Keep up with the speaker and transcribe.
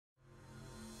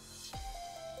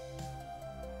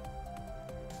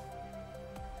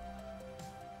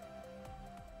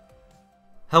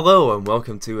Hello and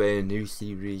welcome to a new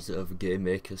series of Game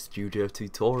Maker Studio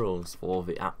tutorials for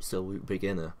the absolute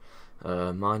beginner.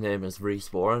 My name is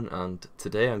Reese Warren and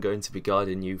today I'm going to be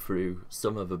guiding you through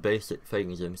some of the basic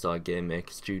things inside Game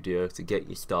Maker Studio to get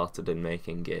you started in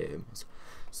making games.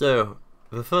 So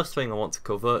the first thing I want to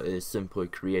cover is simply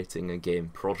creating a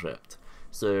game project.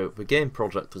 So the game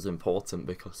project is important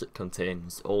because it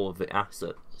contains all of the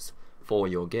assets for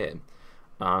your game,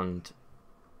 and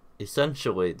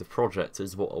essentially the project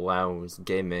is what allows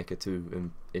Game Maker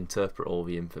to interpret all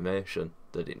the information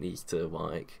that it needs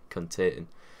to contain.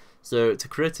 So to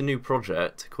create a new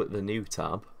project, click the New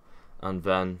tab and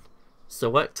then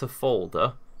select a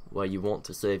folder where you want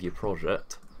to save your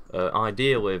project.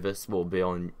 Ideally this will be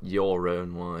on your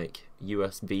own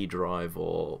USB drive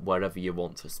or wherever you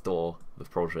want to store the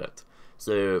project.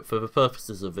 So for the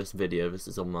purposes of this video, this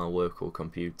is on my local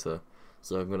computer,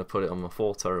 so I'm going to put it on my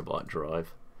 4TB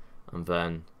drive, and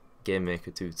then Game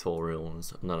Maker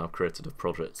tutorials, and then I've created a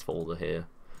projects folder here.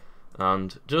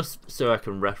 And just so I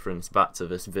can reference back to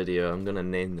this video, I'm going to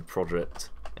name the project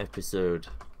Episode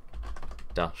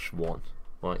 -1,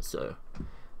 like so,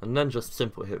 and then just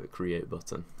simply hit the create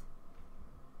button.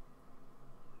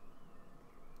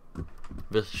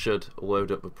 This should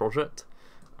load up the project,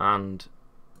 and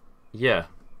yeah,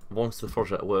 once the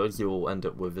project loads you will end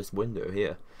up with this window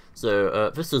here. So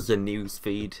this is a news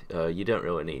feed. You don't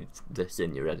really need this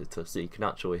in your editor, so you can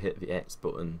actually hit the X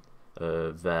button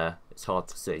there. It's hard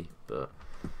to see, but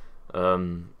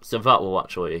so that will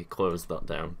actually close that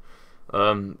down.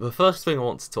 The first thing I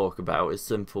want to talk about is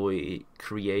simply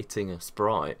creating a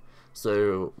sprite.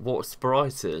 So what a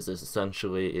sprite is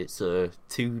essentially it's a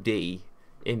 2D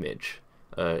image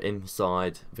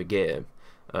inside the game.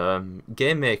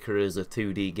 Game Maker is a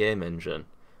 2D game engine,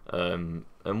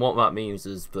 and what that means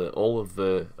is that all of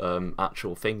the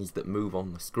actual things that move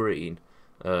on the screen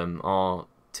are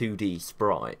 2D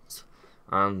sprites.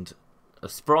 And a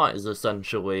sprite is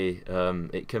essentially,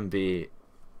 it can be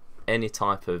any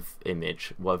type of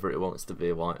image, whether it wants to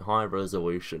be like high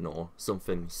resolution or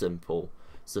something simple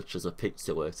such as a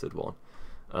pixelated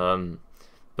one.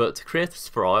 But to create a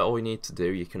sprite, all you need to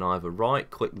do, you can either right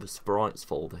click the sprites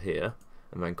folder here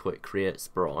and then click create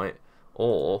sprite,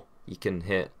 or you can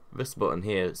hit this button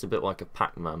here. It's a bit like a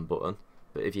Pac-Man button,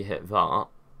 but if you hit that,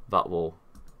 that will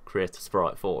create a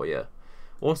sprite for you.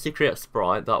 Once you create a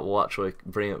sprite, that will actually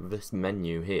bring up this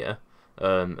menu here,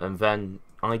 and then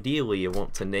ideally you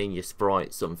want to name your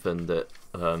sprite something that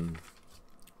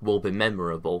will be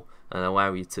memorable and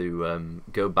allow you to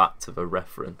go back to the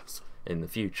reference in the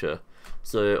future.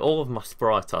 So all of my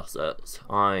sprite assets,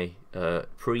 I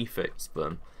prefix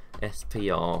them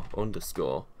SPR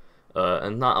underscore,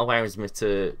 and that allows me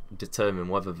to determine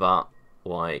whether that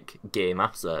game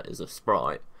asset is a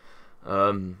sprite.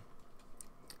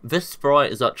 This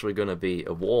sprite is actually going to be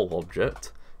a wall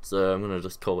object, so I'm going to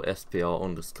just call it SPR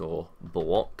underscore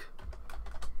block,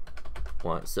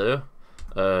 like so.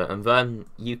 And then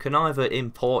you can either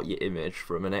import your image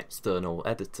from an external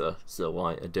editor, so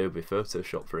like Adobe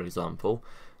Photoshop for example.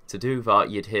 To do that,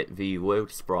 you'd hit the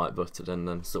load sprite button and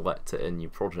then select it in your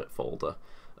project folder.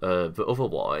 But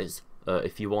otherwise,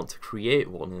 if you want to create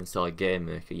one inside Game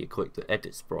Maker, you click the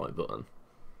edit sprite button.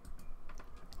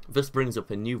 This brings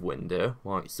up a new window,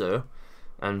 like so,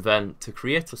 and then to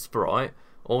create a sprite,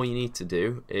 all you need to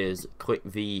do is click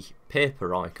the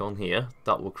paper icon here.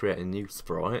 That will create a new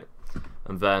sprite,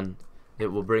 and then it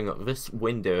will bring up this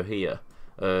window here.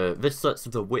 This sets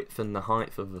the width and the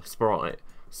height of the sprite.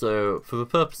 So for the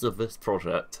purpose of this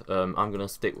project, I'm going to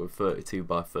stick with 32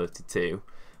 by 32,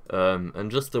 and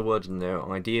just a word of note,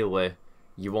 ideally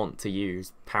you want to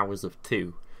use powers of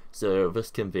 2, so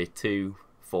this can be 2,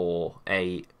 4,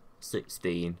 8,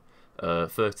 16,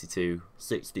 32,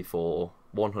 64,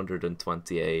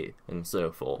 128 and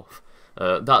so forth.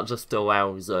 That just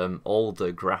allows all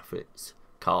the graphics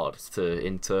cards to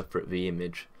interpret the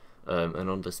image and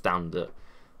understand it.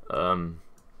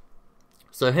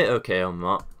 So hit OK on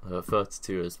that.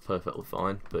 32 is perfectly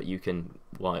fine, but you can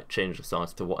change the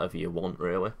size to whatever you want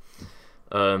really.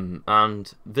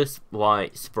 And this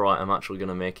sprite, I'm actually going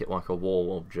to make it like a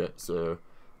wall object, so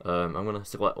I'm going to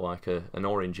select an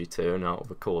orangey tone out of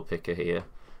the colour picker here,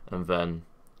 and then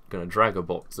I'm going to drag a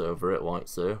box over it like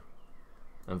so,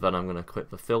 and then I'm going to click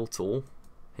the fill tool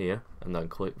here and then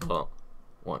click that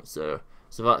like so.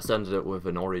 So that's ended up with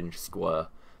an orange square,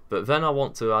 but then I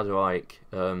want to add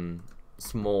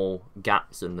small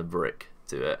gaps in the brick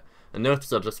to it, and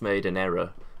notice I just made an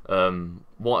error.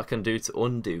 What I can do to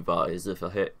undo that is if I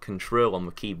hit Control on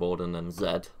the keyboard and then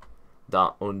Z,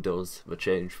 that undoes the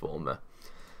change for me.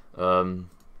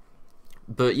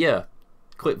 But yeah,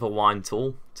 click the line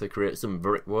tool to create some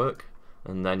brickwork,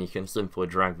 and then you can simply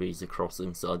drag these across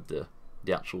inside the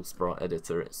actual sprite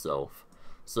editor itself.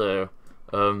 So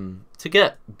to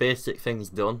get basic things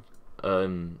done,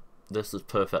 this is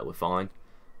perfectly fine.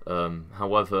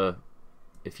 However,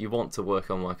 if you want to work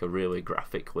on like a really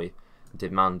graphically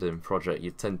demanding project,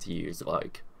 you tend to use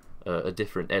like a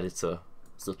different editor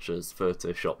such as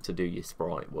Photoshop to do your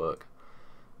sprite work.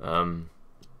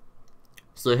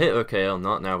 So hit OK on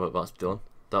that now that that's done.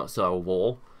 That's our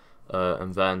wall,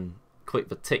 and then click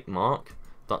the tick mark.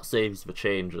 That saves the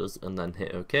changes, and then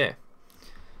hit OK.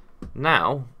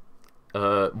 Now,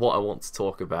 what I want to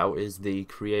talk about is the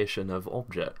creation of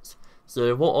objects.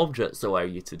 So what objects allow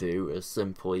you to do is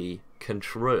simply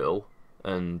control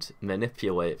and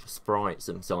manipulate the sprites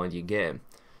inside your game.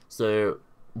 So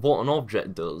what an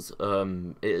object does,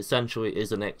 it essentially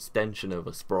is an extension of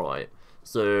a sprite.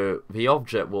 So the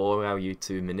object will allow you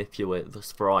to manipulate the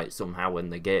sprite somehow in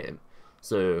the game.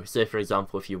 So say for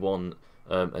example, if you want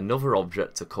another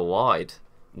object to collide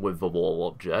with the wall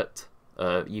object,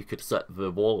 you could set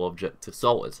the wall object to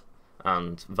solid,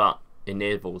 and that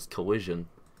enables collision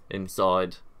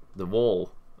inside the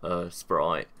wall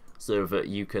sprite, so that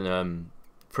you can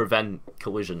prevent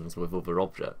collisions with other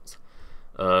objects.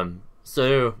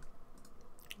 So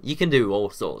you can do all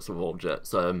sorts of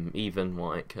objects, even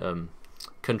like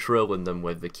controlling them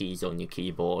with the keys on your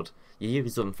keyboard. You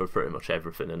use them for pretty much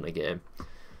everything in the game.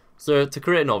 So to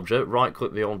create an object, right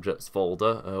click the objects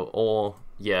folder,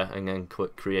 and then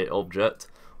click create object,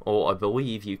 or I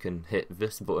believe you can hit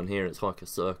this button here, it's like a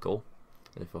circle.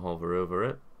 If I hover over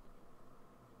it,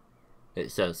 it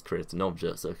says create an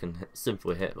object, so I can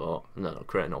simply hit that and then it'll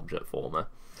create an object for me.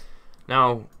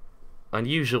 Now, and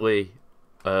usually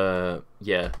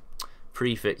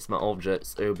prefix my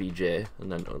objects obj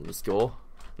and then underscore,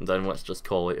 and then let's just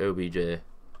call it obj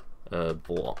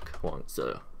block, like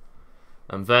so.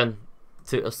 And then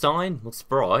to assign the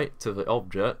sprite to the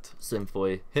object,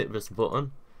 simply hit this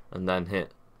button and then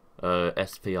hit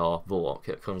SPR block.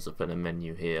 It comes up in a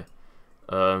menu here.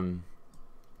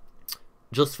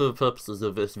 Just for the purposes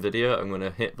of this video, I'm going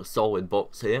to hit the solid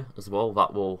box here as well.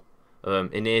 That will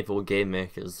enable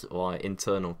GameMaker's like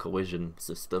internal collision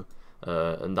system,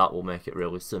 and that will make it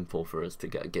really simple for us to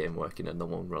get a game working in the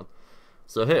long run.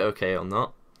 So hit OK on that.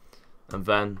 And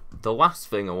then the last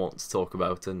thing I want to talk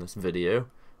about in this video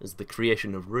is the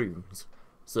creation of rooms.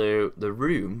 So the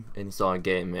room inside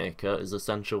GameMaker is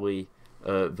essentially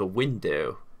the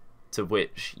window to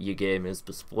which your game is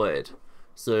displayed.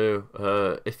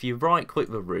 So if you right click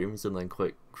the rooms and then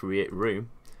click create room,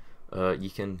 you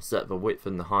can set the width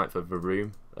and the height of the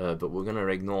room, but we're going to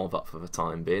ignore that for the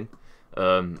time being.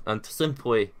 And to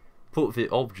simply put the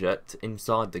object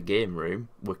inside the game room,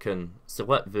 we can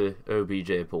select the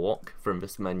OBJ block from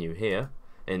this menu here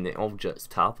in the Objects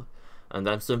tab, and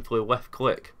then simply left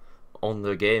click on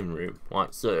the game room,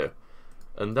 like so.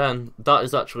 And then that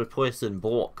is actually placing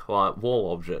block like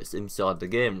wall objects inside the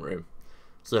game room.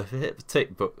 So if you hit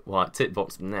the tick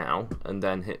box now and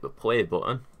then hit the play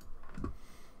button,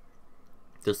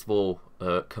 this will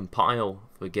compile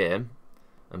the game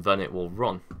and then it will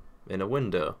run in a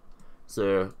window.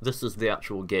 So this is the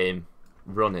actual game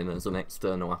running as an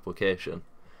external application.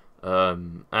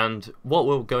 And what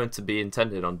we're going to be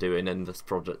intended on doing in this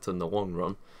project in the long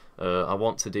run, I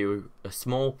want to do a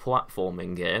small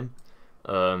platforming game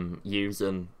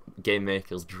using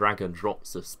GameMaker's drag and drop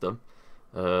system.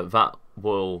 That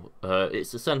will,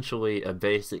 it's essentially a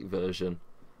basic version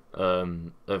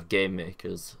of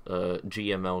GameMaker's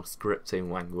GML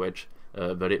scripting language,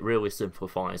 but it really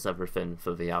simplifies everything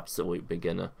for the absolute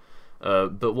beginner.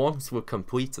 But once we've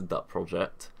completed that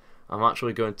project, I'm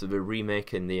actually going to be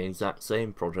remaking the exact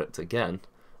same project again,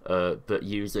 but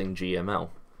using GML.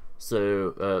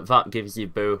 So that gives you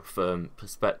both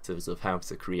perspectives of how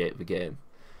to create the game.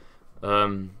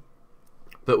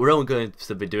 But we're only going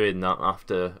to be doing that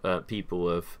after people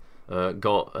have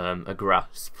got a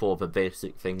grasp for the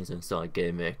basic things inside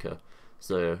GameMaker.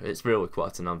 So it's really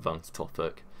quite an advanced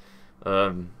topic.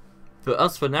 But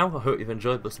as for now, I hope you've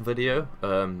enjoyed this video,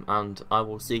 and I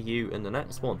will see you in the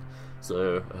next one.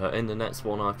 So in the next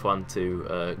one I plan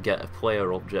to get a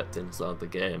player object inside the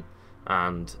game,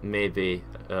 and maybe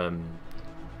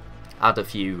add a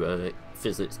few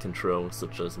physics controls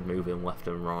such as moving left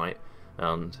and right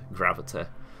and gravity.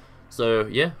 So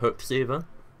yeah, hope to see you then.